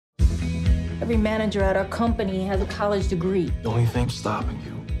every manager at our company has a college degree. The only thing stopping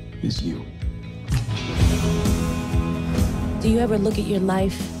you is you. Do you ever look at your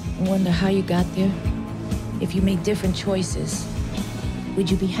life and wonder how you got there? If you made different choices,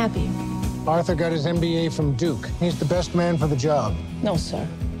 would you be happier? Arthur got his MBA from Duke. He's the best man for the job. No, sir.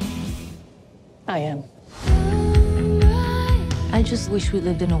 I am. I just wish we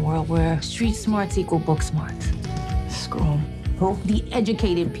lived in a world where street smarts equal book smarts. Screw 'em. Who? The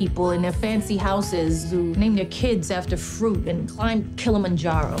educated people in their fancy houses who name their kids after fruit and climb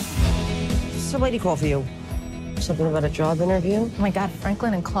Kilimanjaro. What's the lady call for you? Something about a job interview? Oh my God,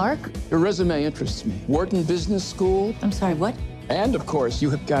 Franklin and Clark? Your resume interests me. Wharton Business School. I'm sorry, what? And, of course,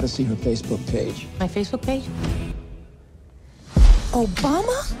 you have got to see her Facebook page. My Facebook page?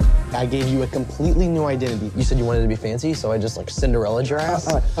 Obama? I gave you a completely new identity. You said you wanted to be fancy, so I just like Cinderella'd your ass.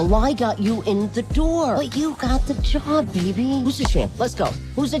 Well, I got you in the door. But you got the job, baby. Who's the champ? Let's go.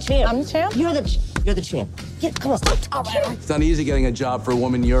 Who's the champ? I'm the champ? You're the champ. Yeah, come on. It's not easy getting a job for a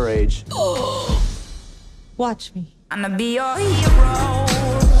woman your age. Watch me. I'ma be your hero,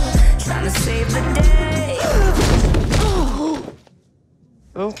 trying to save the day.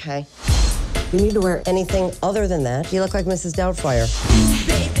 Okay. You need to wear anything other than that. You look like Mrs. Doubtfire.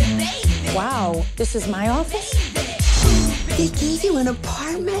 Wow, this is my office? They gave you an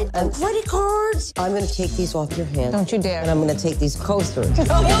apartment and credit cards. I'm gonna take these off your hands. Don't you dare. And I'm gonna take these coasters. Yo,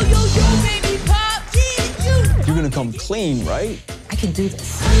 baby pop, You're gonna come clean, right? I can do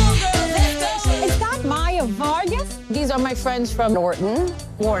this. Is that Maya Vargas? These are my friends from Norton.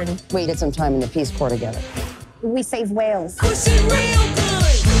 Warren. We did some time in the Peace Corps together. We save whales. push it real good.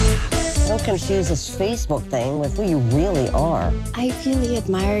 Don't confuse this Facebook thing with who you really are. I really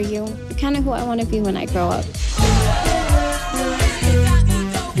admire you. You're kind of who I want to be when I grow up.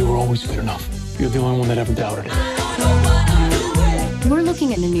 You were always good enough. You're the only one that ever doubted it. We're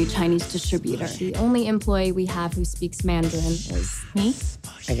looking at a new Chinese distributor. The only employee we have who speaks Mandarin is Me?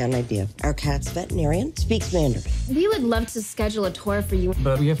 I got an idea. Our cat's veterinarian speaks Mandarin. We would love to schedule a tour for you.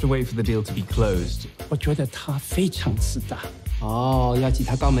 But we have to wait for the deal to be closed. 我觉得他非常自大。哦，要挤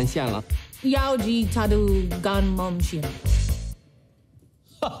他肛门腺了。要记他的肛门腺。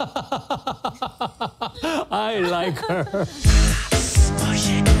I like her.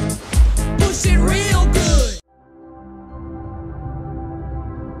 Push it real good.